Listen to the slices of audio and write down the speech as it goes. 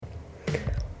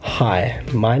Hi,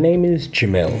 my name is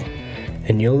Jamil,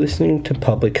 and you're listening to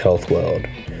Public Health World.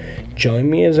 Join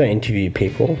me as I interview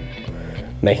people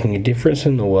making a difference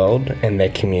in the world and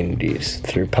their communities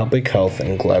through public health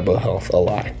and global health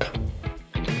alike.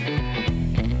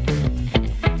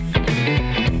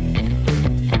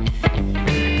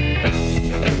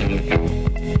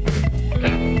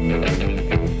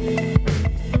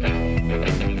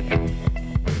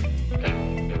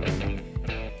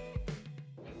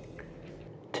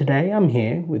 Today I'm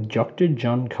here with Dr.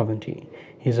 John Coventry.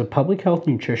 He's a public health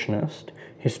nutritionist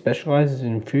who specialises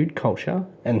in food culture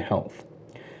and health.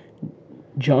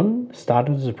 John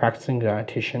started as a practicing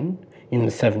dietitian in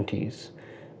the 70s,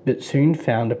 but soon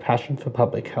found a passion for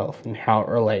public health and how it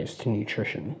relates to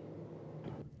nutrition.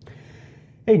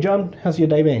 Hey John, how's your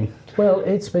day been? Well,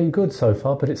 it's been good so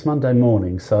far, but it's Monday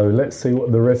morning, so let's see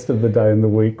what the rest of the day and the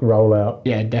week roll out.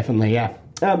 Yeah, definitely, yeah.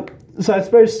 So I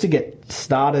suppose to get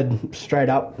started straight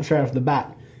off the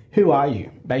bat, who are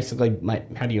you? Basically,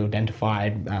 like, how do you identify?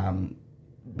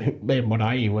 What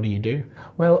are you? What do you do?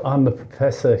 Well, I'm a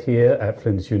professor here at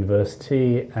Flinders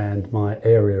University, and my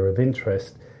area of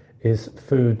interest is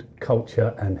food,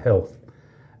 culture and health.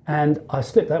 And I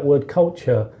slip that word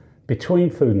culture between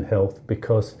food and health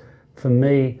because for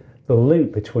me, the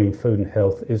link between food and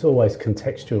health is always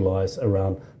contextualised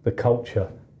around the culture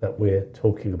that we're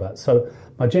talking about. So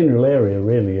my general area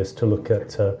really is to look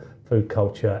at food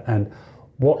culture and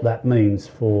what that means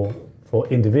for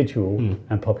individual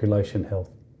and population health.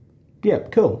 Yeah,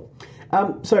 cool.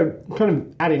 So kind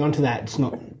of adding on to that, it's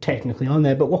not technically on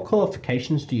there, but what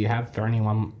qualifications do you have for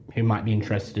anyone who might be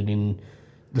interested in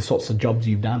the sorts of jobs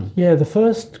you've done? Yeah, the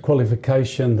first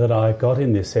qualification that I got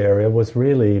in this area was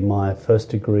really my first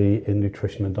degree in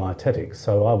nutrition and dietetics.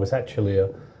 So I was actually a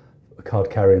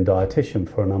card-carrying dietitian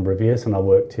for a number of years, and I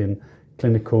worked in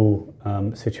clinical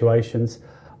situations.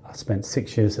 I spent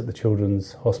 6 years at the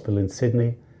Children's Hospital in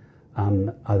Sydney.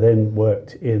 I then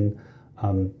worked in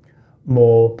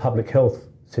more public health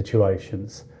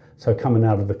situations. So coming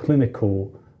out of the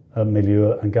clinical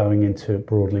milieu and going into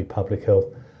broadly public health,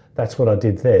 that's what I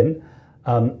did then.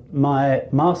 My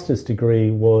master's degree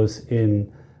was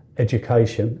in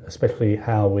education, especially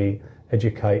how we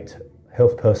educate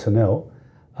health personnel.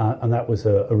 And that was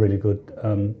a really good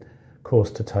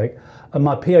course to take. And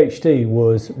my PhD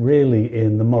was really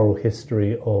in the moral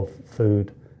history of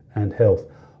food and health.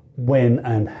 When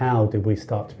and how did we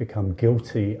start to become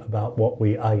guilty about what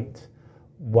we ate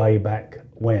way back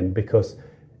when? Because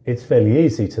it's fairly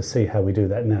easy to see how we do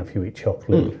that now. If you eat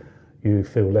chocolate, you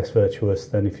feel less virtuous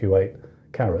than if you ate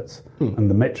carrots.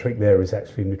 And the metric there is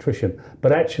actually nutrition.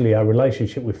 But actually our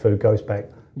relationship with food goes back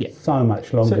so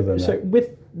much longer than that. So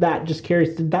with that, just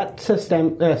curious, did that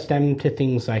stem to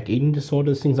things like eating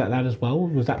disorders, things like that as well?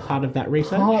 Was that part of that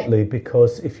research? Partly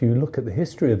because if you look at the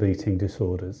history of eating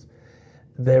disorders,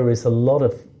 there is a lot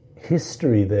of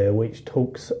history there which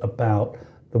talks about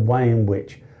the way in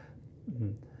which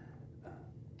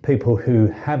people who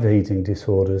have eating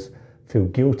disorders feel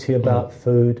guilty about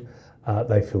food,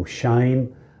 they feel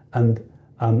shame, and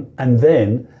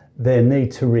then their need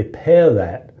to repair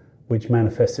that, which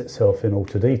manifests itself in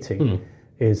altered eating,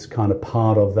 is kind of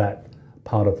part of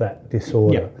that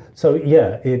disorder. Yeah. So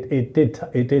yeah, it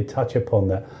did touch upon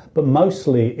that, but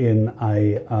mostly in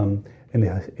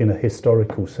a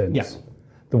historical sense,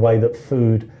 the way that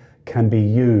food can be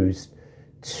used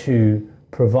to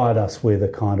provide us with a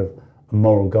kind of a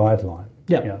moral guideline.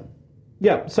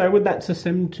 Yeah. So would that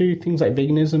stem to things like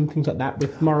veganism, things like that,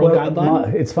 with moral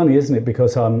guideline? It's funny, isn't it?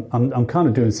 Because I'm kind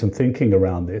of doing some thinking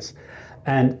around this.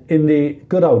 And in the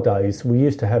good old days, we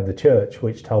used to have the church,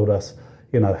 which told us,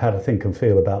 how to think and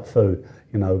feel about food.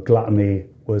 Gluttony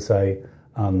was a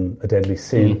deadly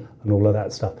sin and all of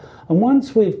that stuff. And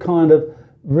once we've kind of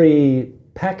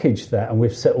repackaged that and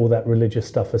we've set all that religious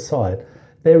stuff aside,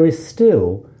 there is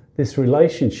still this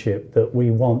relationship that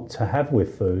we want to have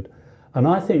with food. And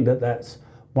I think that that's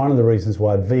one of the reasons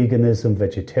why veganism,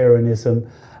 vegetarianism,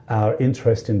 our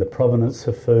interest in the provenance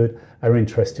of food, our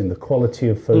interest in the quality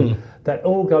of food, that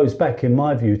all goes back, in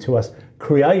my view, to us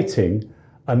creating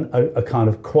a kind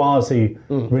of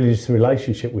quasi-religious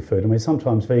relationship with food. I mean,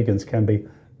 sometimes vegans can be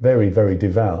very, very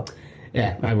devout.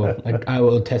 Yeah, I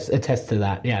will attest to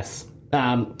that, yes.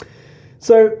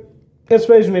 So I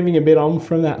suppose moving a bit on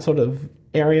from that sort of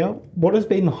area, what has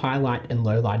been the highlight and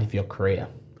low light of your career?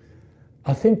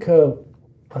 I think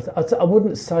I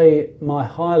wouldn't say my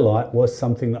highlight was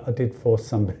something that I did for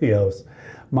somebody else.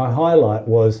 My highlight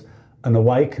was an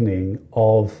awakening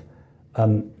of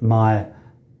my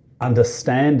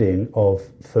understanding of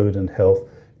food and health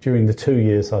during the 2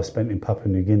 years I spent in Papua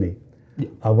New Guinea. Yeah.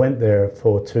 I went there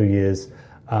for 2 years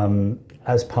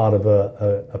as part of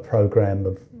a program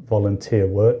of volunteer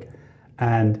work.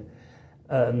 And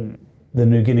the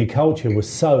New Guinea culture was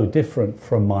so different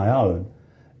from my own,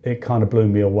 it kind of blew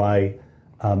me away,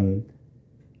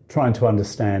 trying to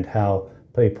understand how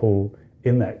people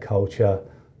in that culture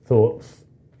thought,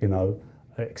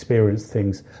 experienced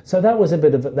things. So that was a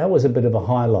bit of a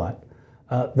highlight.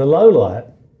 The low light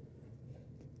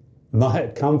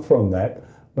might come from that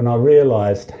when I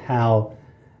realised how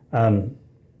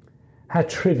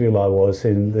trivial I was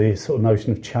in the sort of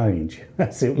notion of change,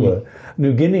 as it were.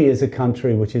 New Guinea is a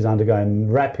country which is undergoing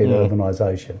rapid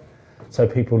urbanisation. So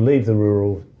people leave the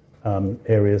rural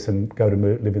areas and go to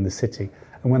live in the city.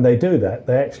 And when they do that,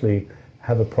 they actually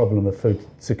have a problem of food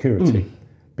security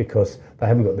because they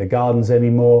haven't got their gardens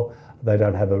anymore. They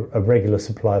don't have a regular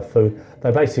supply of food.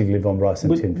 They basically live on rice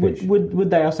and tinned fish.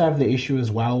 Would they also have the issue as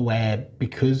well where,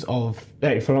 because of,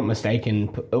 if I'm not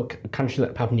mistaken, a country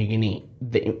like Papua New Guinea,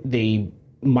 the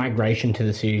migration to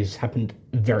the cities happened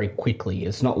very quickly.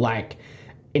 It's not like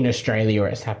in Australia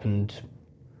where it's happened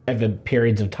over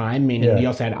periods of time. Meaning you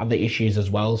also had other issues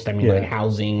as well, stemming like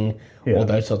housing, all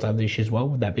those sorts of other issues as well.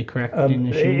 Would that be correct in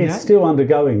assuming it's that? still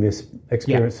undergoing this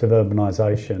experience of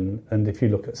urbanisation, and if you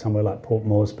look at somewhere like Port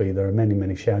Moresby, there are many,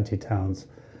 many shanty towns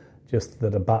just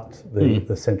that abut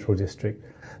the central district.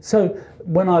 So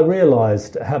when I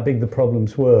realised how big the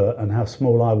problems were and how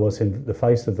small I was in the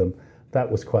face of them, that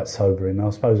was quite sobering. I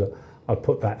suppose I'd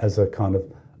put that as a kind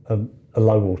of a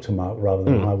low water mark rather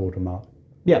than a high water mark.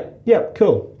 Yeah,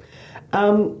 cool.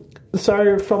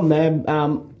 So from there,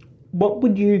 what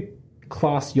would you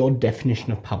class your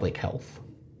definition of public health?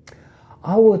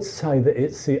 I would say that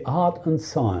it's the art and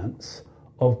science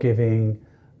of giving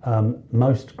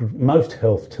most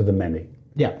health to the many.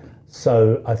 Yeah.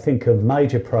 So I think of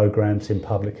major programs in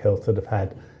public health that have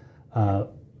had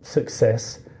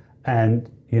success,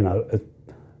 and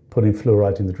putting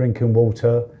fluoride in the drinking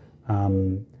water.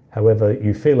 However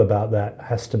you feel about that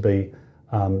has to be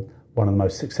one of the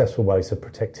most successful ways of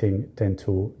protecting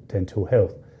dental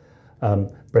health.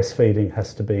 Breastfeeding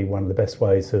has to be one of the best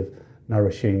ways of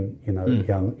nourishing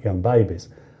young babies.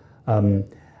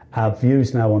 Our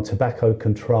views now on tobacco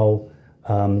control,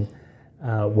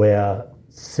 where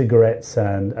cigarettes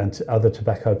and other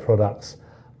tobacco products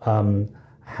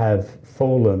have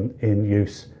fallen in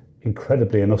use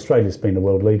incredibly, and Australia's been a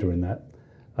world leader in that.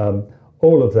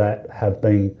 All of that have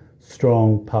been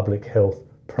strong public health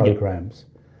programs.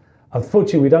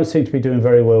 Unfortunately, we don't seem to be doing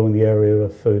very well in the area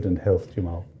of food and health,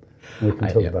 Jamal. We can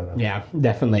talk about that. Yeah,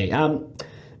 definitely.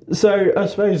 So I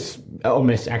suppose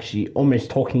almost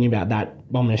talking about that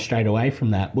almost straight away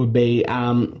from that would be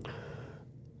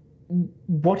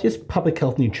what is public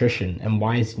health nutrition and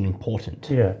why is it important?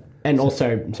 Yeah. And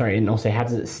also how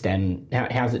does it stem?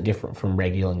 How is it different from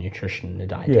regular nutrition and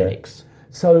dietetics? Yeah.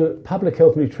 So public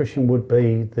health nutrition would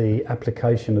be the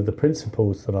application of the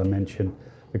principles that I mentioned,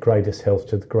 the greatest health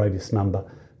to the greatest number,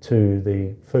 to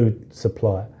the food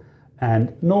supply.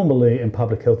 And normally in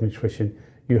public health nutrition,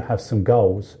 you have some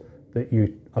goals that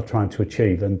you are trying to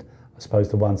achieve. And I suppose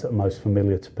the ones that are most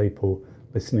familiar to people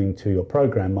listening to your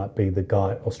program might be the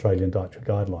Australian Dietary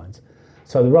Guidelines.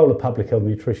 So the role of public health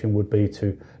nutrition would be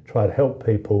to try to help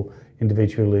people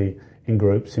individually, in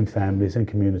groups, in families and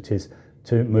communities,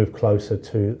 to move closer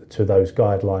to those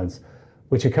guidelines,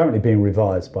 which are currently being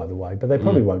revised, by the way, but they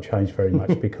probably won't change very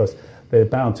much because they're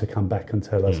bound to come back and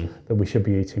tell us that we should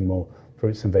be eating more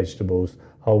fruits and vegetables,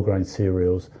 whole grain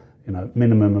cereals,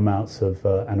 minimum amounts of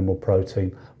animal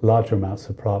protein, larger amounts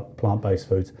of plant-based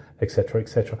foods, etc.,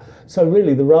 etc. So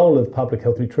really the role of public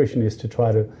health nutrition is to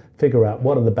try to figure out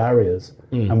what are the barriers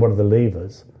and what are the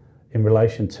levers in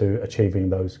relation to achieving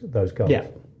those goals.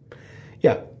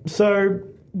 Yeah. So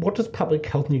what does public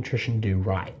health nutrition do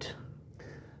right?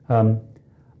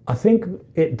 I think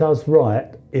it does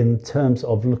right in terms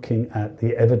of looking at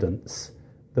the evidence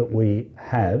that we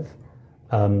have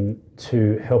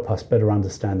to help us better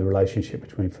understand the relationship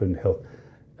between food and health.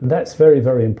 And that's very,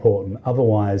 very important.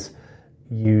 Otherwise,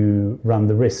 you run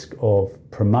the risk of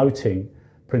promoting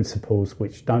principles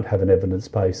which don't have an evidence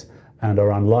base and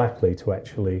are unlikely to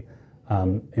actually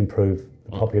improve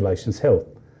the population's health.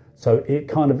 So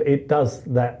it does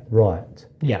that right.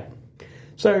 Yeah.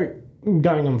 So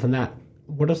going on from that,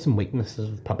 what are some weaknesses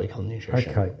of public health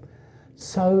nutrition? Okay.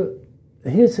 So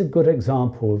here's a good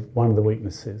example of one of the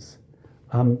weaknesses.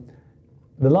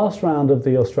 The last round of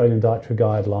the Australian Dietary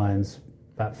Guidelines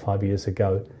about 5 years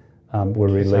ago were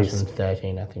released.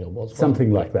 2013, I think it was.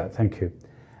 Something like that, thank you.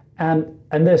 And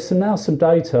there's now some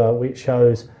data which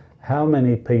shows how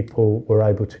many people were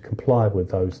able to comply with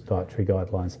those dietary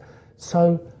guidelines.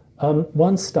 So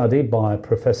one study by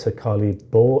Professor Kylie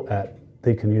Bohr at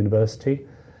Deakin University.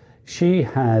 She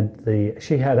had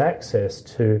access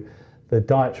to the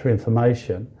dietary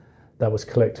information that was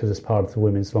collected as part of the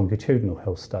Women's Longitudinal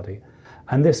Health Study.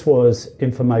 And this was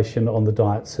information on the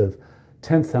diets of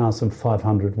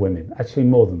 10,500 women, actually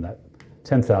more than that,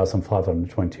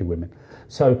 10,520 women.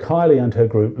 So Kylie and her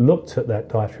group looked at that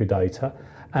dietary data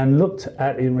and looked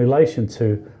at it in relation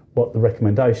to what the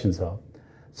recommendations are.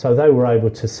 So they were able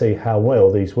to see how well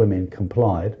these women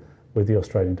complied with the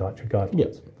Australian dietary guidelines.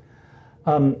 Yes.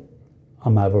 I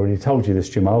may have already told you this,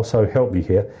 Jamal, so help me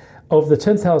here. Of the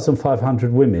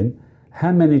 10,500 women,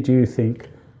 how many do you think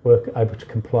were able to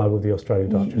comply with the Australian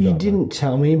dietary guidelines? You didn't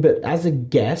tell me, but as a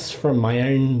guess from my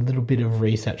own little bit of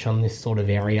research on this sort of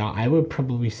area, I would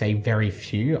probably say very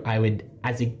few. I would,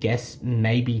 as a guess,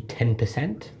 maybe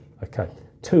 10%. Okay,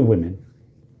 2 women.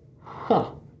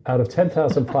 Huh. Out of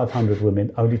 10,500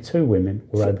 women, only 2 women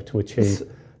were able to achieve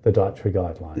the dietary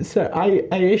guidelines. So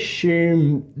I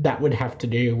assume that would have to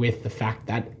do with the fact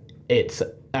that it's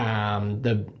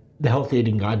the healthy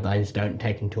eating guidelines don't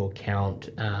take into account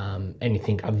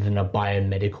anything other than a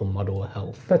biomedical model of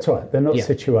health. That's right. They're not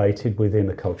situated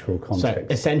within a cultural context.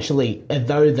 So essentially,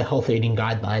 though the healthy eating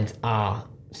guidelines are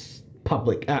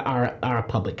public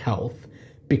health,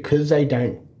 because they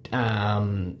don't.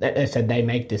 As I said, they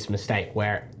make this mistake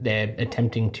where they're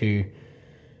attempting to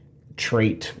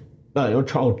treat or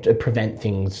try to prevent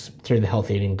things through the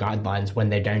healthy eating guidelines when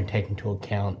they don't take into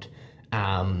account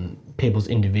people's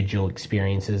individual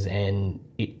experiences and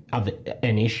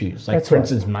issues. Like, for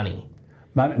instance, money.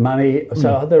 Money.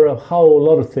 So there are a whole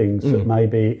lot of things that may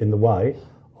be in the way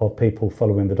of people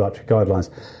following the dietary guidelines.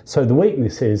 So the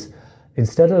weakness is,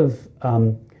 instead of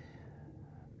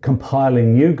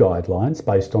compiling new guidelines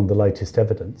based on the latest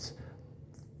evidence,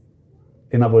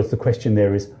 in other words, the question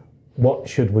there is, what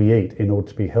should we eat in order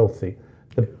to be healthy?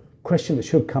 The question that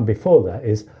should come before that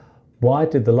is, why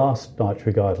did the last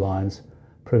dietary guidelines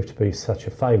prove to be such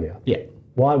a failure? Yeah.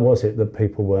 Why was it that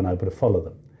people weren't able to follow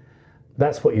them?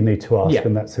 That's what you need to ask,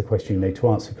 and that's the question you need to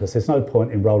answer, because there's no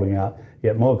point in rolling out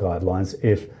yet more guidelines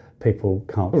if people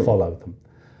can't follow them.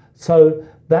 So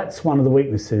that's one of the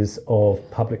weaknesses of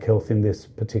public health in this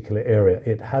particular area.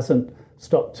 It hasn't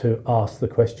stopped to ask the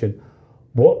question,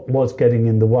 what was getting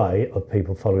in the way of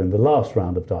people following the last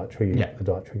round of the dietary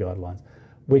guidelines,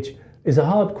 which is a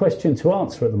hard question to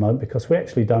answer at the moment because we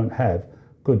actually don't have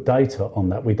good data on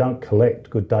that. We don't collect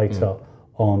good data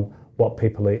on what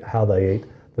people eat, how they eat,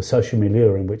 the social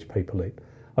milieu in which people eat.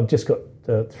 I've just got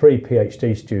 3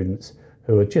 PhD students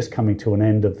who are just coming to an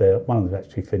end of one of them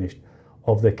actually finished,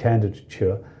 of their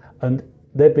candidature, and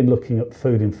they've been looking at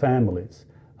food in families,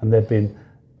 and they've been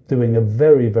doing a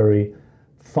very, very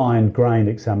fine-grained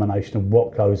examination of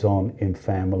what goes on in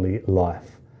family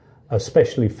life,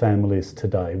 especially families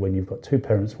today when you've got 2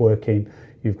 parents working,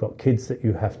 you've got kids that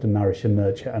you have to nourish and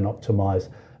nurture and optimise.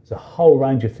 There's a whole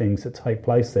range of things that take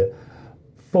place there,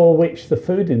 for which the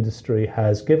food industry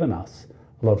has given us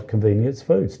a lot of convenience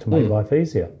foods to make life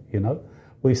easier. You know,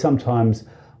 we sometimes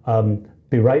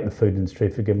berate the food industry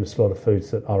for giving us a lot of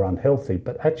foods that are unhealthy,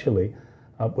 but actually,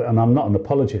 and I'm not an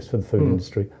apologist for the food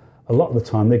industry, a lot of the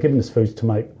time they're giving us foods to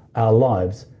make our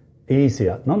lives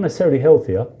easier, not necessarily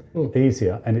healthier,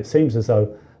 easier, and it seems as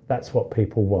though that's what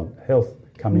people want. Health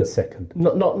coming second.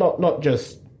 Not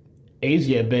just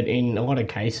easier, but in a lot of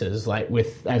cases, like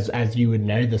with, as you would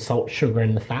know, the salt, sugar,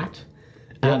 and the fat,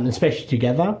 especially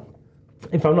together.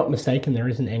 If I'm not mistaken, there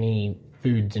isn't any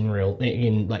foods in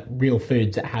real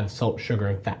foods that have salt, sugar,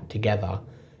 and fat together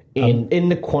in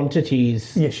the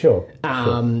quantities. Yeah, sure.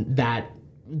 That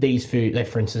these food, like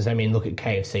for instance, I mean, look at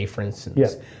KFC, for instance. Yeah.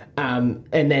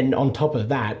 And then on top of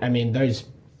that, I mean, those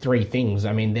 3 things,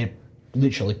 I mean, they're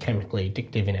literally chemically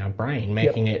addictive in our brain,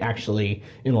 making it actually,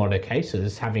 in a lot of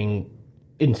cases,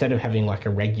 instead of having like a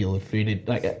regular food,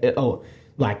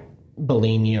 like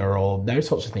bulimia or those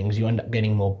sorts of things, you end up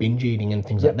getting more binge eating and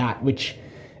things like that, which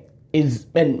is,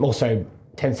 and also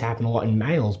tends to happen a lot in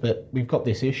males, but we've got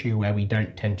this issue where we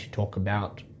don't tend to talk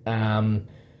about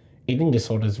eating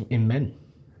disorders in men.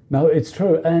 No, it's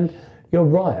true, and you're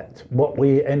right. What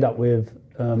we end up with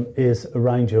is a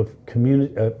range of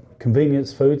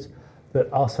convenience foods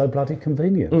that are so bloody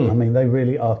convenient. I mean, they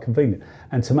really are convenient.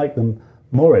 And to make them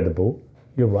more edible,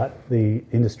 you're right, the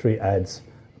industry adds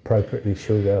appropriately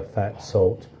sugar, fat,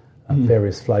 salt,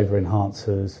 various flavour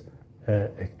enhancers,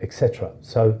 etc.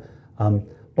 So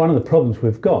one of the problems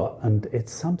we've got, and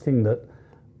it's something that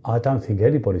I don't think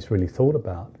anybody's really thought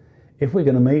about, if we're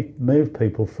going to move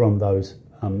people from those,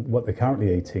 what they're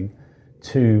currently eating,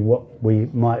 to what we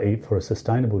might eat for a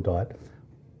sustainable diet,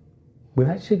 we've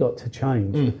actually got to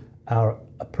change our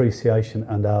appreciation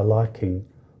and our liking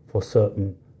for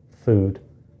certain food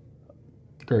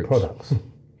Groups. products.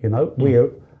 You know, we are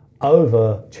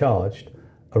overcharged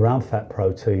around fat,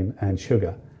 protein and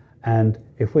sugar. And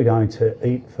if we're going to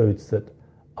eat foods that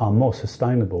are more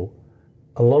sustainable,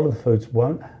 a lot of the foods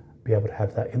won't be able to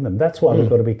have that in them. That's why we've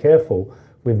got to be careful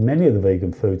with many of the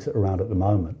vegan foods that are around at the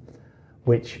moment,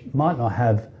 which might not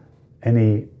have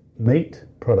any meat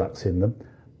products in them,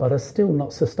 but are still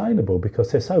not sustainable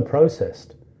because they're so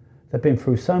processed. They've been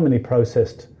through so many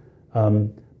processed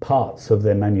parts of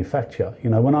their manufacture.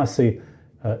 You know, when I see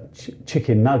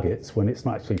chicken nuggets, when it's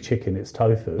not actually chicken, it's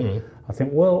tofu, I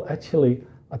think, well, actually,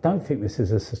 I don't think this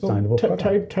is a sustainable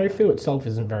product. Tofu itself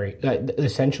isn't very...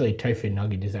 essentially, tofu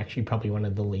nugget is actually probably one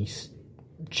of the least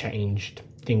changed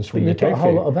things from the tofu. You've got a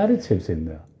whole lot of additives in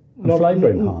there,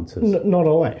 flavour enhancers. Not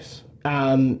always.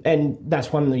 And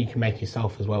that's one that you can make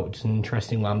yourself as well, which is an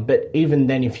interesting one. But even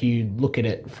then, if you look at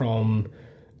it from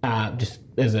just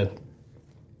as a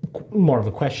more of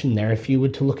a question there, if you were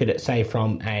to look at it, say,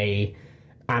 from a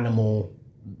animal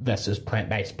versus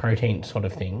plant-based protein sort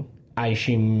of thing, I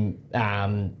assume,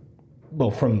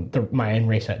 from my own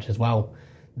research as well,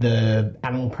 the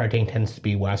animal protein tends to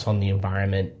be worse on the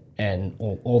environment and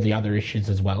all the other issues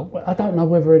as well. Well, I don't know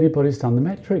whether anybody's done the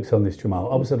metrics on this,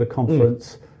 Jamal. I was at a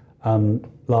conference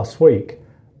last week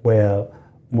where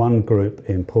one group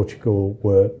in Portugal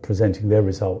were presenting their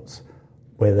results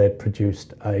where they'd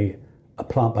produced a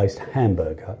plant-based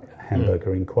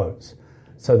hamburger in quotes.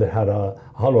 So they had a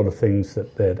whole lot of things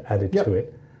that they'd added to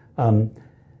it.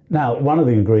 Now, one of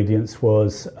the ingredients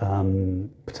was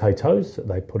potatoes that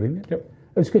they put in it. There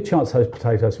was a good chance those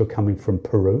potatoes were coming from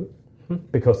Peru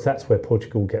because that's where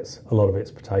Portugal gets a lot of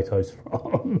its potatoes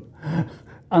from.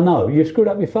 I know, you've screwed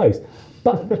up your face.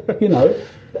 But, you know,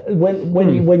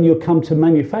 when you come to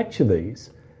manufacture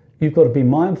these, you've got to be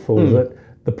mindful that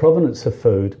the provenance of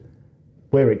food,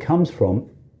 where it comes from,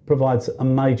 provides a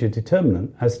major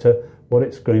determinant as to what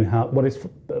its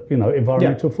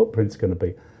environmental footprint's going to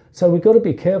be. So we've got to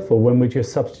be careful when we're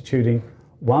just substituting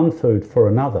one food for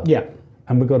another. Yeah.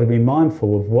 And we've got to be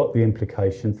mindful of what the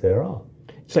implications there are.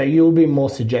 So you'll be more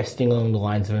suggesting along the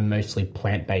lines of a mostly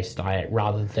plant-based diet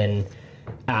rather than,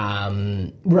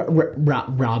 and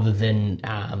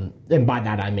by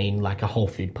that I mean like a whole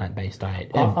food plant-based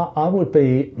diet. I would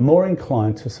be more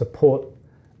inclined to support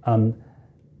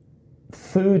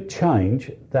food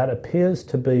change that appears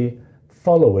to be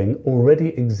following already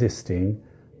existing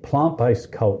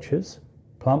plant-based cultures,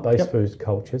 plant-based food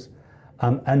cultures,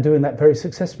 and doing that very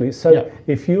successfully. So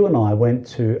if you and I went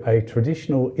to a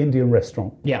traditional Indian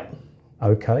restaurant,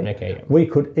 we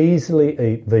could easily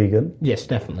eat vegan. Yes,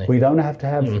 definitely. We don't have to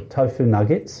have tofu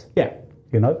nuggets. Yeah.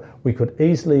 You know, we could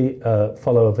easily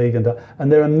follow a vegan diet,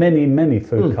 and there are many, many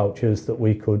food cultures that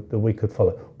we could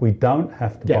follow. We don't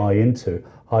have to buy into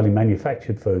highly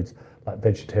manufactured foods like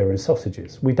vegetarian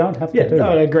sausages. We don't have to do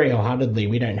that. I agree wholeheartedly.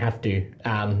 We don't have to.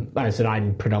 Like I said,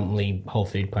 I'm predominantly whole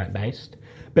food plant-based.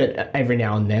 But every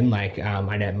now and then, like,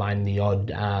 I don't mind the odd...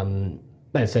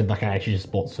 like I said, like, I actually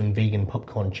just bought some vegan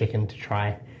popcorn chicken to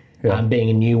try. Being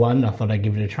a new one, I thought I'd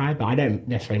give it a try. But I don't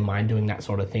necessarily mind doing that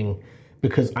sort of thing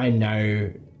because I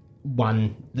know,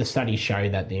 one, the studies show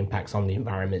that the impacts on the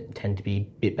environment tend to be a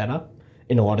bit better.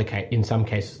 In some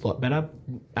cases, a lot better.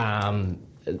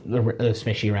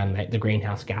 Especially around the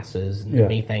greenhouse gases and the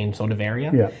methane sort of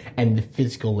area and the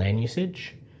physical land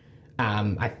usage.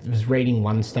 I was reading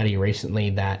one study recently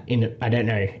that I don't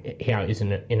know how it is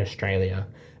in Australia,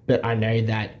 but I know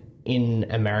that in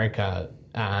America,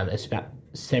 it's about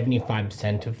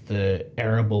 75% of the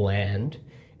arable land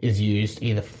is used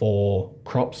either for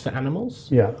crops for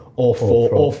animals or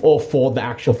for the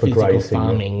actual physical grazing,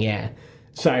 farming.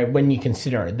 So when you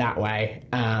consider it that way,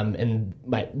 and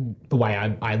like the way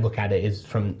I look at it is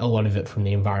from a lot of it from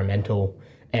the environmental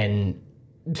and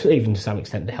even to some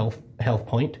extent the health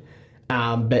point,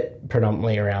 but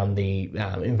predominantly around the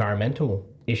environmental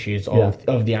issues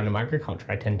of the animal agriculture,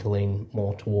 I tend to lean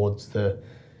more towards the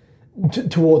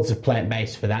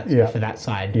plant-based for that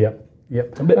side.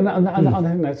 But, and I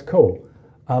think that's cool.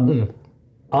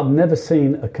 I've never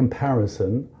seen a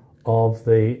comparison of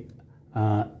the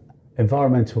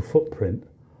environmental footprint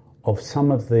of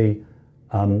some of the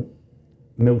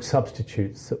milk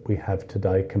substitutes that we have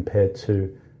today compared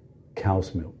to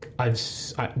cow's milk.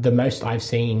 The most I've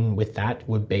seen with that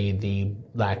would be the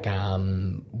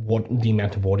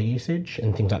amount of water usage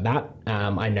and things like that.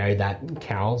 I know that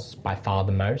cows by far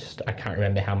the most. I can't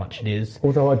remember how much it is.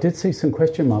 Although I did see some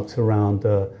question marks around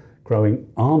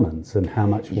growing almonds and how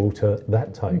much water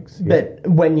that takes. But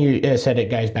when you said it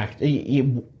goes back,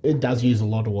 it does use a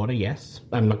lot of water, yes.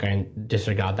 I'm not going to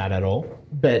disregard that at all.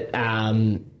 But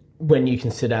when you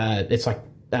consider it's like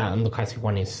the classic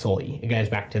one is soy. It goes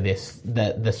back to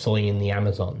the soy in the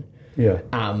Amazon. Yeah.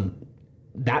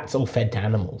 That's all fed to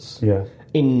animals. Yeah.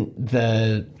 In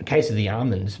the case of the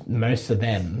almonds, most of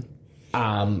them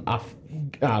are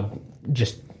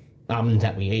just almonds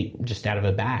that we eat just out of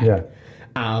a bag. Yeah.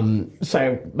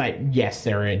 So, like, yes,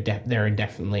 there are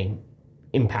definitely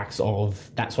impacts of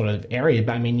that sort of area,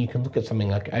 but I mean, you can look at something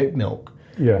like oat milk,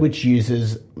 which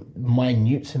uses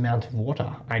minute amount of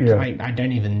water. I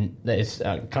don't even,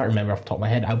 can't remember off the top of my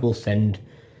head. I will send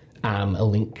a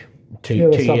link to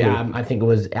you. I think it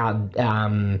was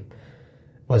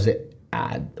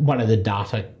one of the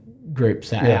data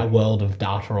groups, Our World of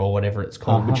Data or whatever it's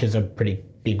called, which is a pretty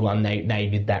big one. They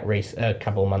did that a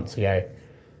couple of months ago,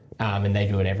 and they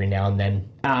do it every now and then.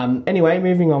 Anyway,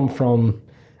 moving on from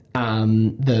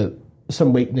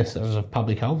some weaknesses of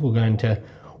public health, we'll go into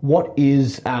what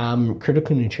is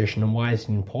critical nutrition and why is it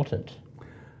important?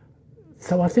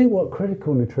 So I think what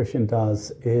critical nutrition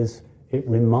does is it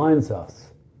reminds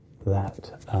us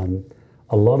that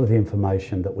a lot of the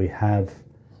information that we have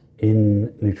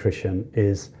in nutrition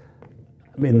is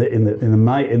in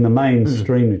the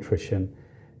mainstream nutrition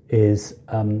is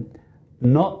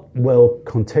not well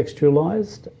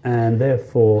contextualized, and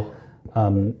therefore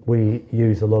we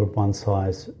use a lot of one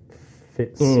size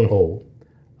fits all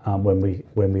when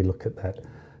we look at that.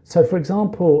 So, for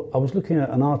example, I was looking at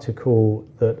an article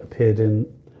that appeared in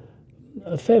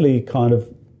a fairly kind of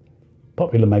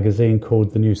popular magazine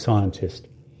called The New Scientist,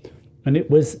 and it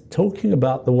was talking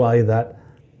about the way that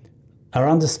our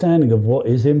understanding of what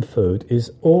is in food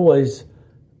is always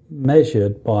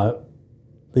measured by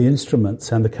the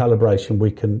instruments and the calibration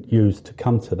we can use to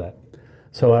come to that.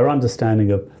 So our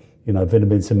understanding of,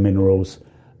 vitamins and minerals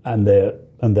and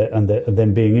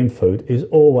them being in food is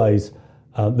always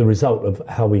the result of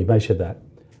how we measure that.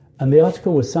 And the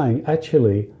article was saying,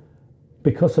 actually,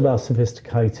 because of our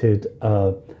sophisticated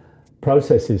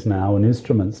processes now and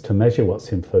instruments to measure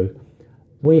what's in food,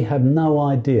 we have no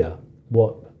idea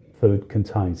what food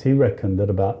contains. He reckoned that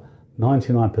about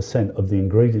 99% of the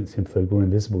ingredients in food were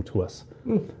invisible to us.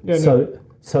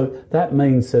 So that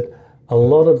means that a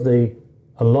lot of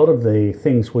the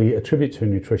things we attribute to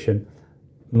nutrition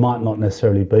might not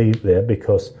necessarily be there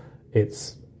because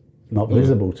it's not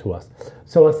visible to us.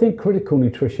 So I think critical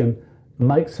nutrition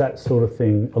makes that sort of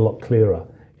thing a lot clearer.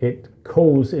 It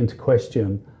calls into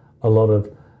question a lot of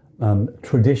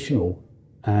traditional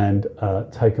and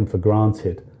taken for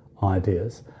granted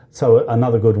ideas. So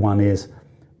another good one is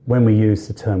when we use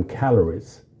the term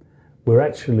calories, we're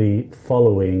actually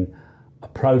following a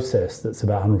process that's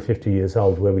about 150 years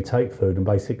old, where we take food and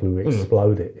basically we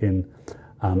explode it in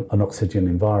an oxygen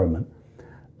environment.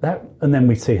 And then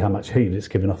we see how much heat it's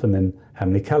giving off and then how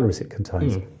many calories it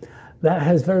contains. That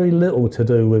has very little to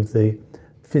do with the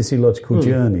physiological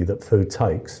journey that food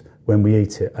takes when we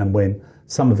eat it, and when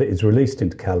some of it is released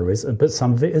into calories, but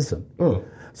some of it isn't.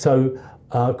 So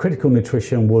critical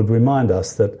nutrition would remind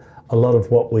us that a lot of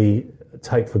what we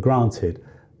take for granted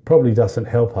probably doesn't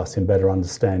help us in better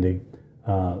understanding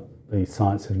the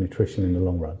science of nutrition in the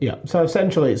long run. Yeah, so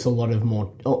essentially it's a lot of more,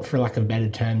 for lack of a better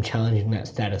term, challenging that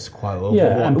status quo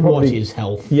of what is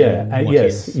health and what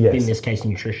is, in this case,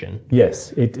 nutrition.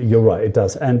 Yes, you're right, it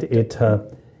does. And it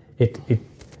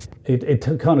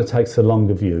kind of takes a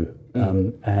longer view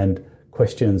and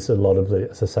questions a lot of the,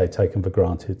 as I say, taken for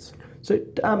granted. So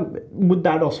would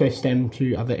that also stem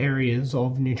to other areas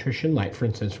of nutrition, like, for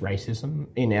instance, racism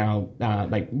in our,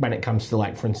 like, when it comes to,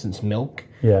 like, for instance, milk,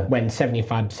 when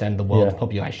 75% of the world's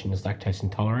population is lactose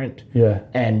intolerant,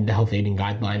 and the health eating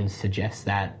guidelines suggest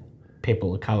that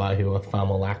people of colour who are far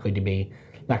more likely to be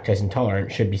lactose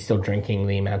intolerant should be still drinking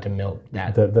the amount of milk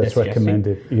that's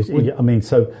recommended. I mean,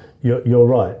 so you're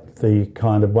right, the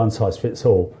kind of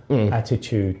one-size-fits-all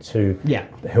attitude to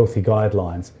healthy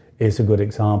guidelines is a good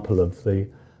example of the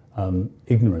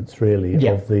ignorance, really,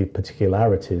 of the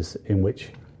particularities in which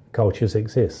cultures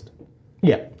exist.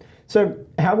 Yeah. So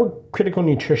how would critical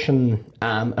nutrition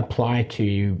apply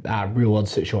to real-world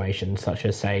situations, such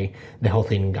as, say, the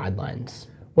health eating guidelines?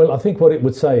 Well, I think what it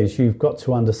would say is you've got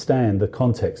to understand the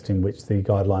context in which the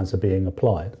guidelines are being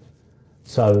applied.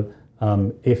 So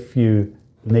if you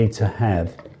need to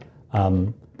have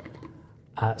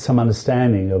some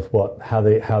understanding of how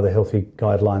the healthy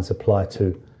guidelines apply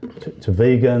to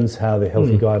vegans, how the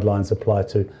healthy guidelines apply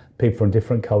to people from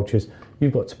different cultures,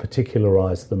 you've got to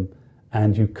particularise them,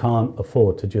 and you can't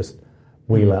afford to just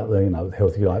wheel out the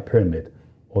healthy diet pyramid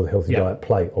or the healthy diet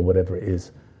plate or whatever it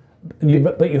is.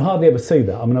 But you hardly ever see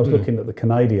that. I mean, I was looking at the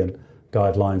Canadian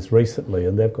guidelines recently,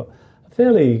 and they've got a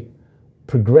fairly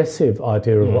progressive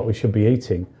idea of what we should be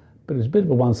eating, but it's a bit of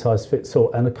a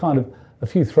one-size-fits-all and a kind of a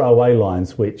few throwaway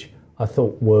lines which I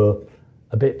thought were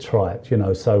a bit trite.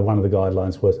 So one of the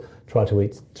guidelines was try to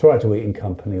eat in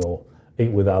company or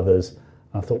eat with others.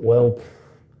 And I thought, well,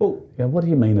 what do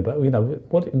you mean about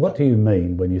what do you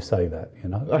mean when you say that?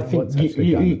 I think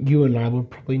you and I would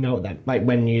probably know that. Like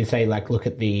when you say look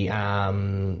at the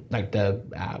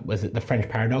was it the French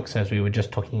paradox, as we were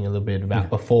just talking a little bit about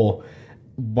before.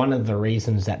 One of the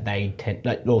reasons that they tend,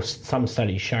 or some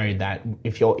studies show that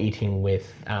if you're eating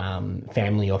with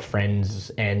family or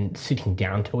friends and sitting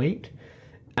down to eat,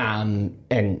 and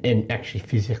actually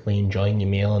physically enjoying your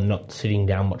meal and not sitting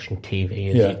down watching TV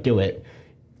as you do it,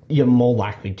 you're more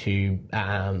likely to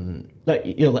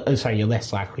you're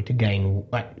less likely to gain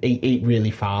eat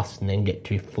really fast and then get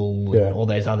too full and all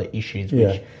those other issues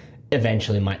which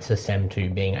eventually might stem to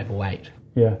being overweight.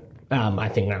 I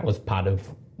think that was part of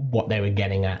what they were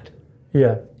getting at.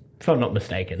 If I'm not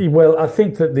mistaken. Well, I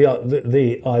think that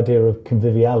the idea of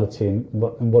conviviality and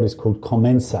what is called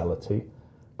commensality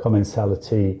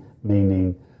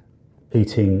meaning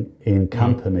eating in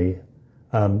company,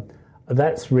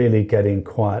 that's really getting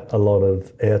quite a lot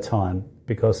of airtime,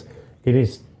 because it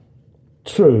is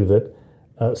true that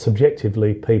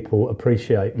subjectively people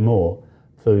appreciate more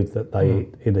food that they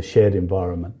eat in a shared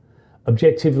environment.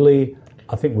 Objectively,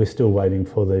 I think we're still waiting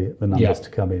for the numbers to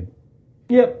come in.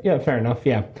 Yeah, fair enough,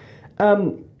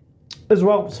 as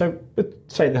well, so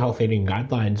say the health eating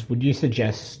guidelines, would you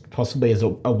suggest possibly as a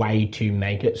way to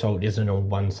make it so it isn't a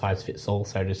one-size-fits-all,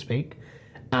 so to speak,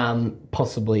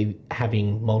 possibly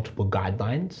having multiple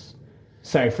guidelines?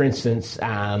 So, for instance,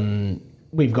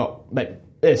 we've got, as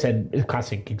I said, a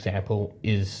classic example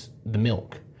is the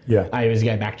milk. I always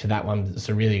go back to that one. It's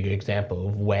a really good example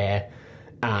of where,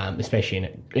 especially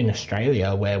in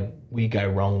Australia, where we go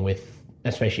wrong with,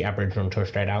 especially Aboriginal and Torres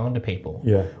Strait Islander people.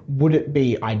 Would it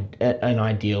be an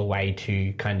ideal way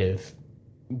to kind of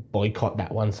boycott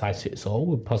that one-size-fits-all?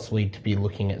 Would possibly to be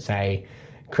looking at, say,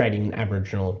 creating an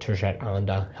Aboriginal and Torres Strait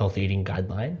Islander health eating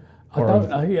guideline?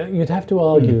 You'd have to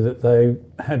argue that they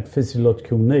had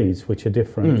physiological needs which are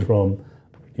different from,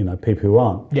 people who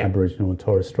aren't Aboriginal and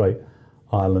Torres Strait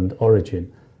Island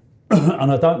origin.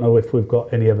 And I don't know if we've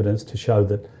got any evidence to show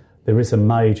that there is a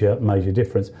major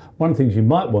difference. One of the things you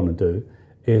might want to do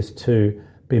is to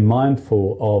be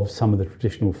mindful of some of the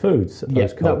traditional foods that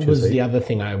those cultures that was eat. The other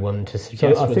thing I wanted to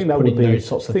suggest, so I think that would be, those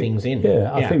sorts of things in.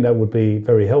 I think that would be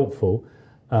very helpful,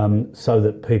 so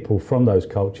that people from those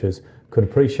cultures could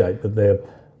appreciate that they're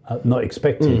not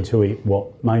expected to eat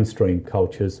what mainstream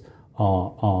cultures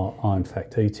are in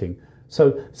fact eating.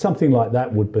 So something like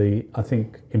that would be, I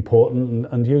think, important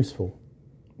and useful.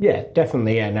 Yeah,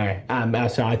 definitely.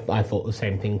 So I thought the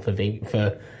same thing for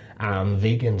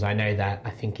vegans. I know that I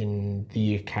think in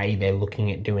the UK they're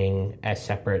looking at doing a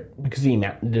separate, because the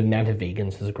amount of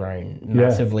vegans has grown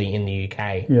massively in the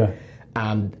UK.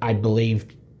 I believe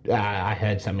I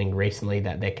heard something recently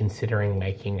that they're considering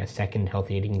making a second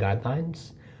health eating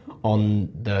guidelines on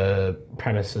the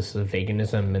premises of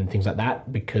veganism and things like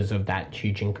that because of that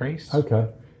huge increase. Okay.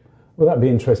 Well, that'd be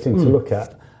interesting to look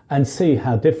at and see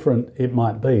how different it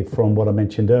might be from what I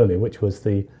mentioned earlier, which was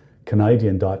the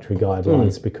Canadian dietary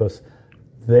guidelines, because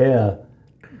they're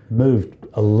moved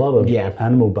a lot of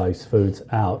animal-based foods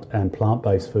out and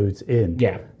plant-based foods in.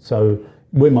 So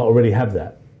we might already have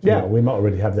that. We might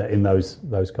already have that in those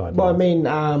guidelines. Well, I mean,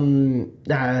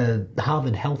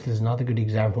 Harvard Health is another good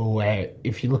example where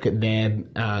if you look at them,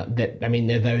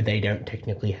 though they don't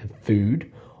technically have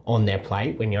food on their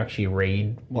plate, when you actually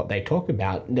read what they talk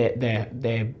about,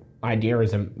 their idea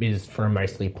is for a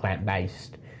mostly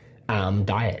plant-based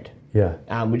diet.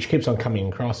 Which keeps on coming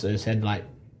across. As I said,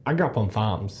 I grew up on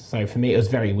farms, so for me it was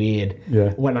very weird.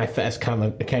 When I first came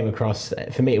across,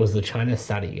 for me it was the China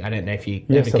study. I don't know if you...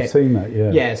 Yes, I've seen that,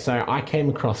 Yeah, so I came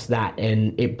across that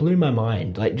and it blew my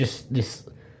mind. Just this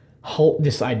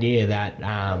idea that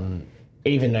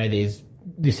even though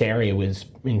this area was,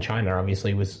 in China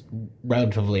obviously, was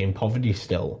relatively in poverty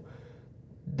still,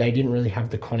 they didn't really have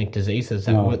the chronic diseases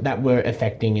that were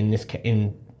affecting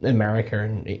in America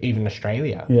and even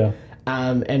Australia.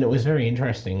 And it was very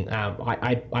interesting.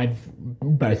 I've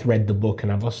both read the book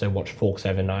and I've also watched Forks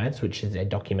Over Knives, which is a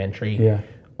documentary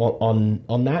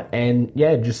on that. And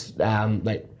just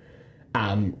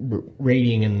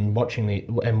reading and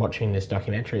watching this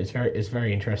documentary, it's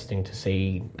very interesting to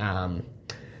see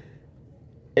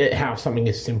how something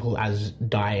as simple as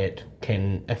diet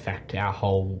can affect our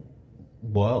whole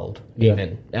world.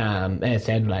 Even as I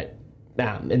said,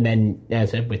 and then as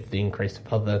I said, with the increase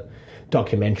of other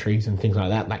documentaries and things like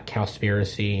that, like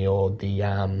Cowspiracy or the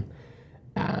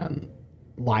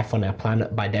Life on Our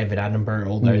Planet by David Attenborough,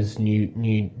 all those new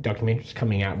documentaries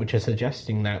coming out, which are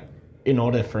suggesting that in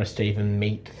order for us to even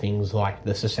meet things like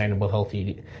the sustainable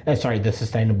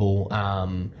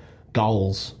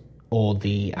goals or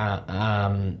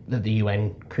that the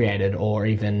UN created, or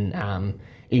even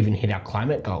hit our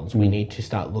climate goals, we need to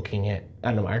start looking at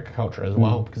animal agriculture as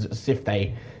well, because it's as if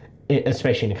they,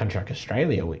 especially in a country like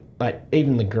Australia, like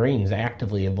even the Greens, they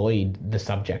actively avoid the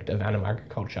subject of animal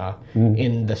agriculture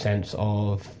in the sense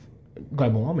of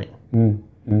global warming.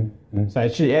 So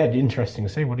it's just, interesting to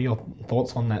see. What are your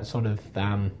thoughts on that sort of,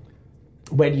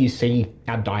 where do you see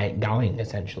our diet going,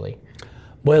 essentially?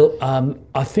 Well,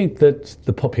 I think that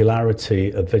the popularity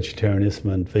of vegetarianism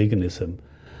and veganism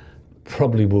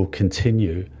probably will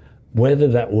continue. Whether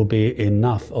that will be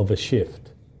enough of a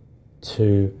shift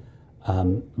to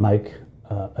make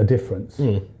a difference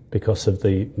because of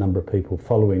the number of people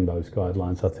following those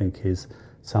guidelines, I think is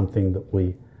something that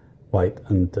we wait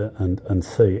and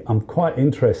see. I'm quite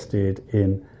interested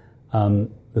in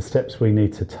the steps we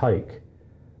need to take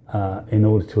in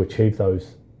order to achieve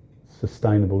those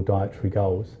sustainable dietary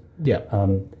goals.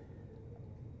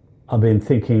 I've been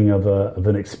thinking of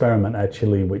an experiment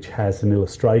actually, which has an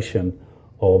illustration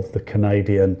of the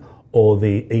Canadian or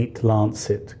the Eat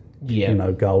Lancet,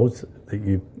 goals that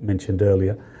you mentioned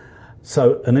earlier.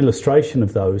 So an illustration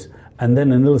of those, and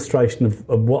then an illustration of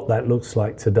what that looks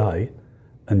like today.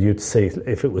 And you'd see,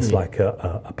 if it was like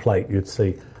a plate, you'd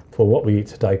see for what we eat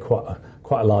today, quite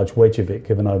a large wedge of it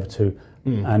given over to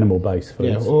animal-based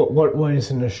foods. Yeah, well, what is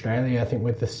in Australia, I think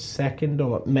we're the second,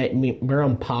 or we're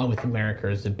on par with America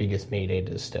as the biggest meat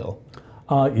eaters still.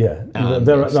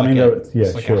 It's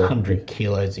like 100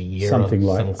 kilos a year, something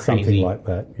like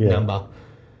that. Yeah. Number.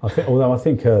 I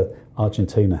think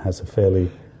Argentina has a fairly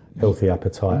healthy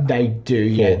appetite. They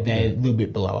do, they're a little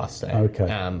bit below us though. Okay.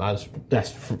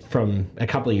 That's from a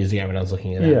couple of years ago when I was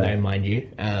looking at that, though, mind you.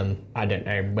 I don't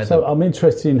know whether. So I'm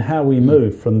interested in how we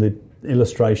move from the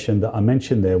illustration that I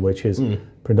mentioned there, which is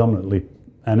predominantly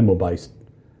animal-based.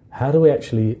 How do we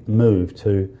actually move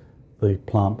to the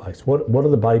plant-based? What are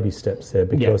the baby steps there?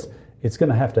 Because it's going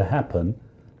to have to happen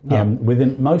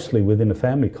mostly within a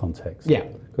family context. Yeah.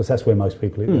 Because that's where most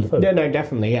people eat their food. No,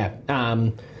 definitely,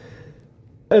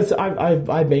 As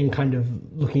I've been kind of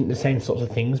looking at the same sorts of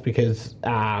things because so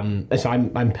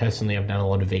I'm personally, I've done a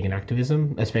lot of vegan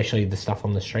activism, especially the stuff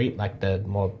on the street, like the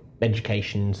more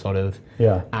education sort of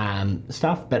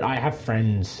stuff. But I have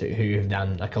friends who have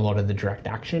done like a lot of the direct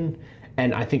action,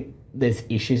 and I think there's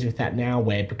issues with that now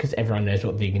where, because everyone knows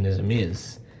what veganism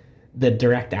is, the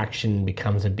direct action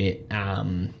becomes a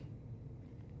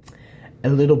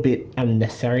little bit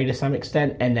unnecessary to some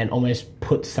extent, and then almost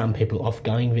puts some people off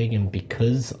going vegan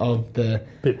because of the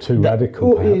bit too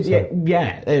radical.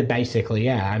 Basically.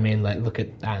 I mean, like, look at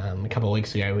a couple of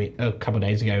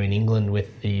days ago in England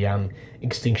with the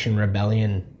Extinction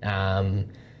Rebellion,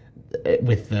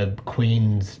 with the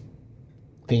Queen's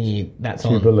thingy that's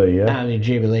Jubilee, on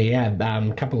Jubilee.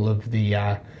 A couple of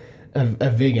the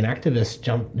vegan activists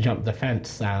jumped the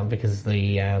fence because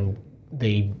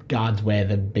the guards wear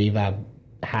the beaver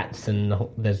hats and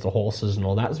there's the horses and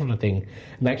all that sort of thing,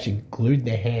 and they actually glued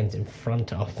their hands in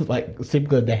front of,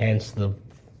 glued their hands to the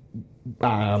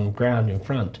ground in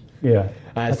front. I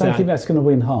don't think that's going to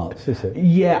win hearts, is it?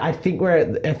 I think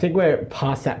we're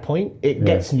past that point. It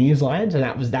gets newslined,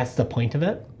 and that's the point of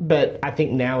it. But I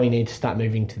think now we need to start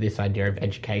moving to this idea of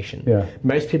education.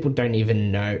 Most people don't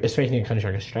even know, especially in a country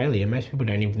like Australia, most people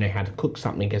don't even know how to cook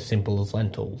something as simple as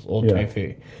lentils or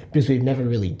tofu, because we've never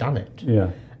really done it.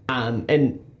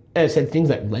 And as I said, things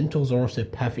like lentils are also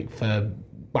perfect for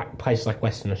places like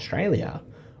Western Australia,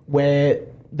 where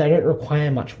they don't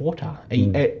require much water.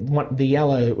 The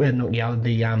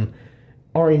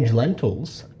orange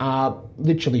lentils are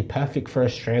literally perfect for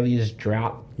Australia's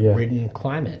drought-ridden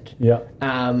climate.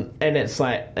 And it's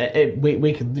like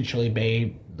we could literally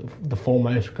be the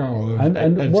foremost grower of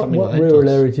something what like rural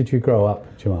lentils. area did you grow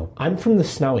up, Jamal? I'm from the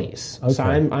Snowies, so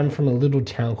I'm from a little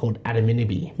town called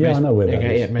Adaminaby. I know where that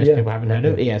is. Most people haven't heard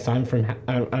of it. So I'm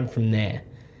from there.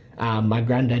 My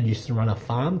granddad used to run a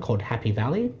farm called Happy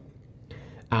Valley.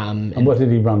 And what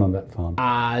did he run on that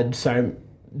farm? So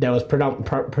there was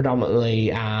predominantly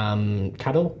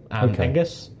cattle,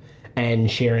 Angus, and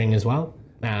shearing as well.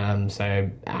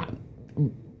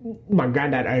 My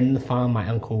granddad owned the farm, my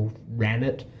uncle ran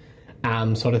it,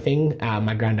 sort of thing.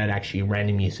 My granddad actually ran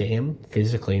a museum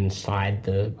physically inside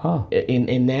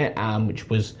in there, which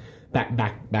was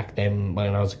back then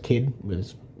when I was a kid,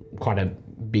 was quite a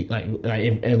big,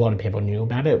 a lot of people knew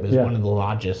about it. It was one of the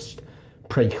largest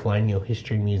pre-colonial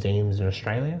history museums in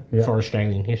Australia for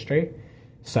Australian history.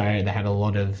 So they had a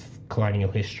lot of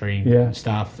colonial history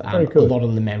stuff. A lot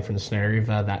of the Man from the Snow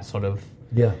River, that sort of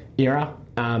era.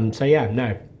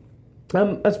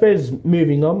 I suppose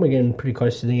moving on, we're getting pretty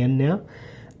close to the end now.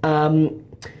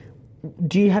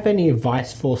 Do you have any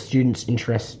advice for students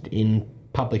interested in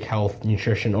public health,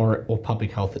 nutrition, or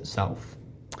public health itself?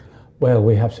 Well,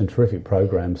 we have some terrific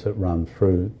programs that run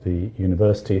through the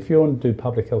university. If you want to do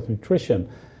public health nutrition,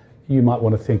 you might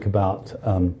want to think about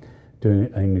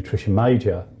doing a nutrition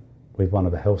major with one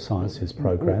of the health sciences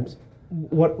programs.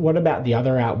 What about the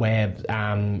other out where,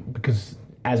 because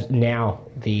as now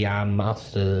the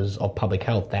Masters of Public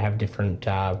Health, they have different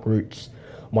routes,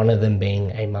 one of them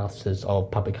being a Masters of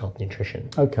Public Health Nutrition.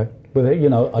 Okay. Well, I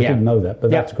didn't know that, but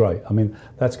that's great. I mean,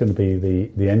 that's going to be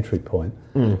the entry point.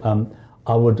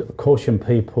 I would caution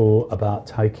people about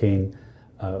taking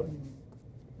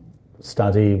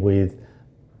study with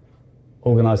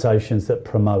organisations that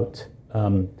promote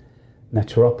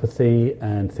naturopathy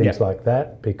and things like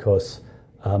that, because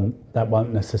that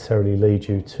won't necessarily lead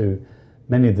you to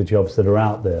many of the jobs that are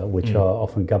out there, which are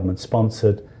often government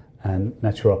sponsored, and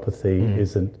naturopathy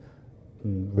isn't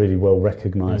really well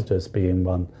recognised as being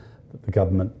one that the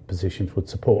government positions would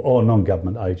support, or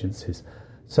non-government agencies.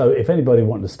 So if anybody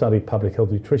wanted to study public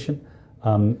health nutrition,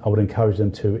 I would encourage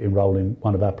them to enrol in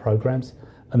one of our programs,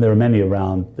 and there are many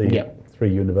around the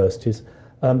 3 universities.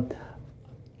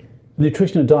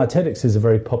 Nutrition and dietetics is a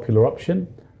very popular option,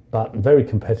 but very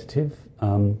competitive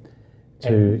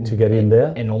to get in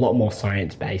there. And a lot more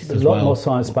science-based as well. A lot more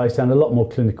science-based and a lot more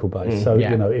clinical-based. So,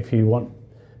 if you want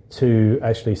to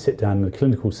actually sit down in a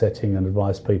clinical setting and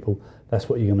advise people, that's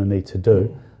what you're going to need to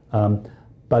do.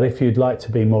 But if you'd like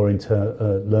to be more into,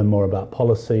 learn more about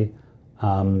policy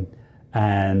and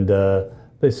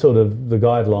there's sort of the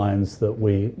guidelines that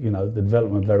the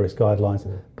development of various guidelines,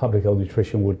 public health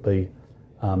nutrition would be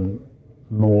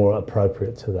more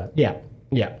appropriate to that.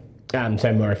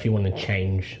 So more if you want to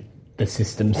change the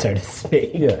system, so to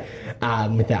speak,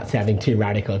 without sounding too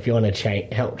radical. If you want to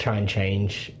help try and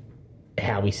change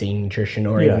how we see nutrition,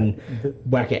 or even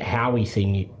work at how we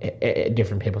see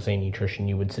different people see nutrition,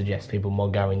 you would suggest people more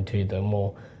going to the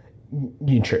more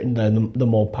the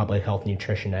more public health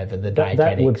nutrition over the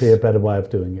dietetics. That would be a better way of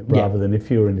doing it, rather than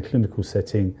if you're in a clinical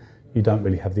setting, you don't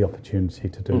really have the opportunity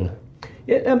to do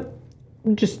that.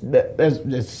 Just as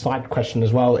a side question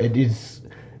as well, it is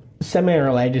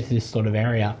semi-related to this sort of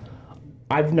area.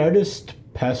 I've noticed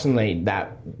personally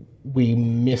that we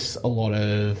miss a lot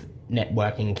of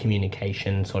networking,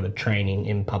 communication sort of training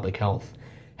in public health.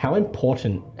 How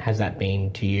important has that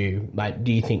been to you? Like,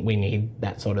 do you think we need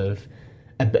that sort of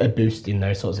a boost in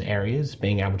those sorts of areas,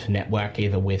 being able to network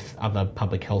either with other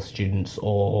public health students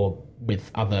or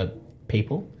with other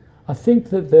people? I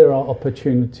think that there are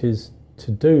opportunities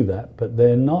to do that, but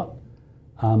they're not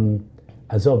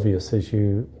as obvious as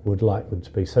you would like them to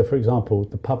be. So, for example,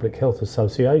 the Public Health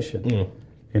Association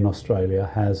in Australia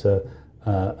has a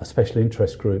special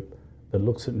interest group that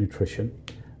looks at nutrition,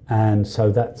 and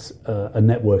so that's a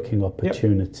networking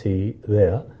opportunity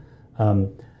there.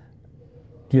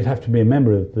 You'd have to be a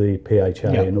member of the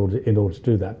PHA in order to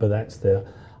do that, but that's there.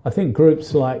 I think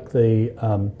groups like the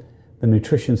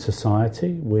Nutrition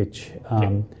Society, which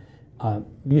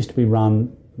used to be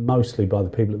run mostly by the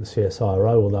people at the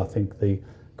CSIRO, although I think the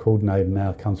coordinator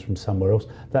now comes from somewhere else.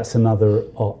 That's another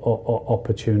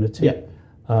opportunity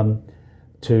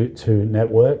to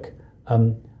network.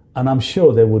 And I'm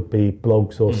sure there would be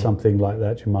blogs or something like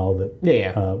that, Jamal,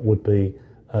 that would be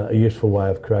a useful way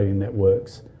of creating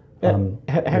networks.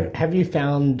 Have you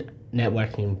found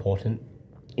networking important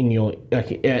in your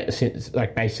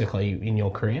basically in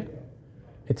your career?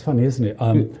 It's funny, isn't it?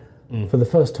 For the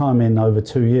first time in over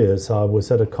 2 years, I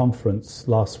was at a conference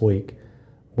last week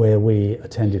where we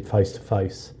attended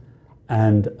face-to-face,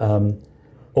 and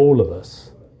all of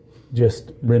us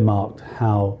just remarked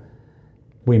how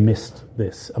we missed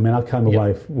this. I mean, I came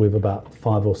away with about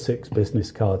 5 or 6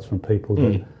 business cards from people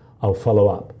that I'll follow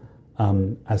up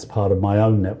as part of my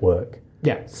own network.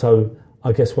 So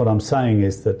I guess what I'm saying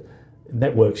is that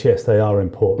networks, yes, they are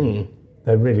important.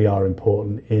 They really are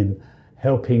important in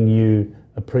helping you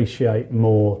appreciate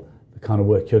more the kind of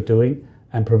work you're doing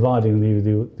and providing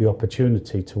you the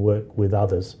opportunity to work with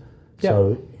others.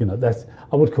 So, that's,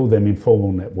 I would call them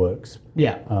informal networks.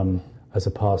 As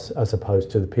opposed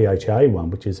to the PHA one,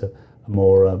 which is a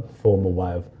more formal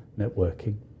way of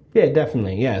networking. Yeah,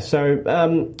 definitely. Yeah. So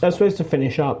I suppose to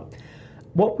finish up,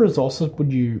 what resources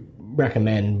would you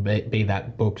recommend, be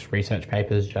that books, research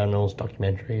papers, journals,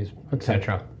 documentaries,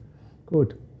 etc.?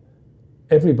 Good.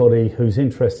 Everybody who's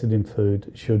interested in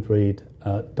food should read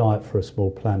Diet for a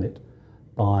Small Planet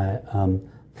by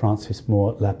Francis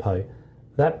Moore Lappé.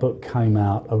 That book came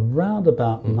out around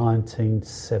about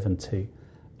 1970,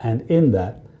 and in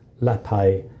that,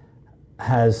 Lappé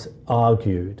has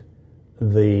argued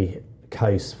the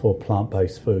case for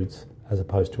plant-based foods as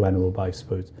opposed to animal-based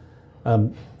foods.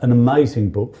 An amazing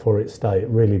book for its day. It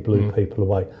really blew people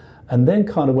away. And then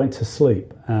kind of went to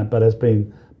sleep, but has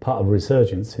been part of a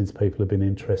resurgence since people have been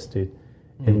interested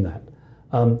in that.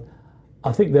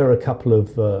 I think there are a couple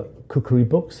of cookery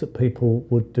books that people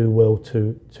would do well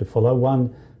to follow.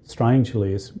 One,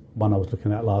 strangely, is one I was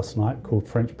looking at last night called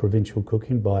French Provincial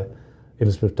Cooking by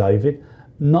Elizabeth David.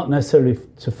 Not necessarily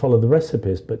to follow the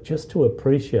recipes, but just to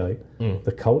appreciate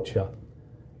the culture,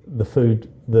 the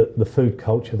food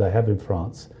culture they have in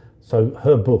France. So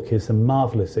her book is a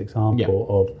marvellous example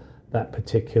of that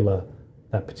particular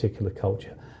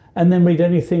culture. And then read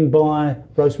anything by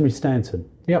Rosemary Stanton.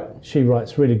 Yep. She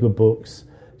writes really good books.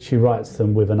 She writes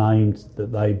them with an aim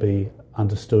that they be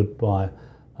understood by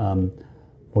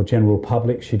more general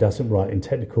public. She doesn't write in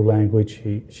technical language.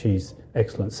 She's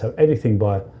excellent. So anything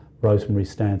by Rosemary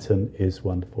Stanton is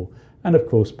wonderful. And of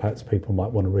course, perhaps people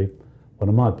might want to read one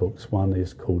of my books. One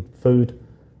is called Food,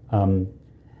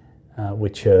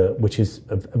 which is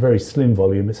a very slim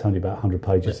volume. It's only about 100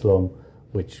 pages long,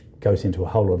 which goes into a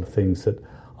whole lot of things that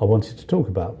I wanted to talk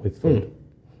about with food.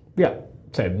 Yeah,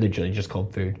 so literally just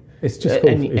called Food. It's just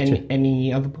called...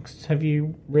 Any other books have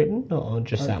you written, or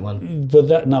just that one?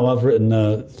 No, I've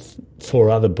written 4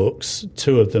 other books,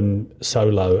 2 of them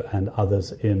solo and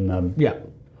others in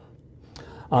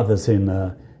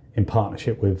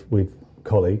partnership with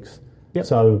colleagues. Yep.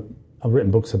 So I've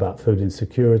written books about food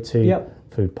insecurity,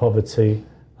 food poverty,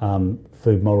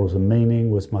 Food Morals and Meaning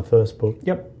was my first book.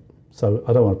 Yep. So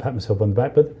I don't want to pat myself on the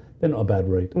back, but they're not a bad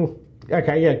read.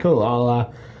 Okay, yeah, cool.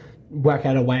 I'll work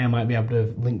out a way I might be able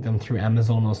to link them through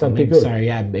Amazon or something. That'd be good. So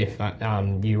yeah, if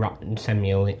you send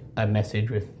me a message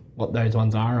with what those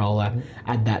ones are, I'll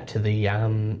add that to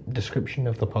the description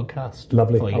of the podcast.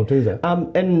 Lovely, I'll do that.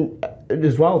 And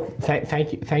as well,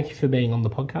 thank you for being on the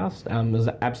podcast. It was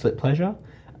an absolute pleasure.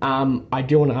 I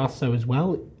do want to ask though as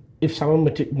well, if someone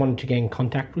wanted to get in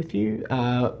contact with you,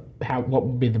 what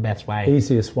would be the best way?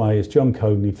 Easiest way is John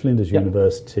Coventry, Flinders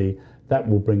University. That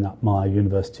will bring up my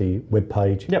university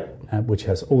webpage, which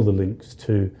has all the links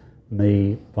to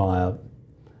me via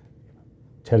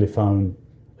telephone,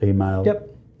 email. Yep.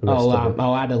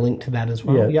 I'll add a link to that as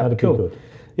well. Yeah, that'd be good.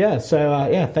 Yeah,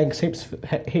 so thanks heaps for this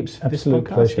podcast. Absolute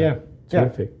pleasure. Yeah.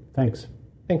 Terrific. Thanks.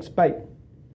 Thanks, bye.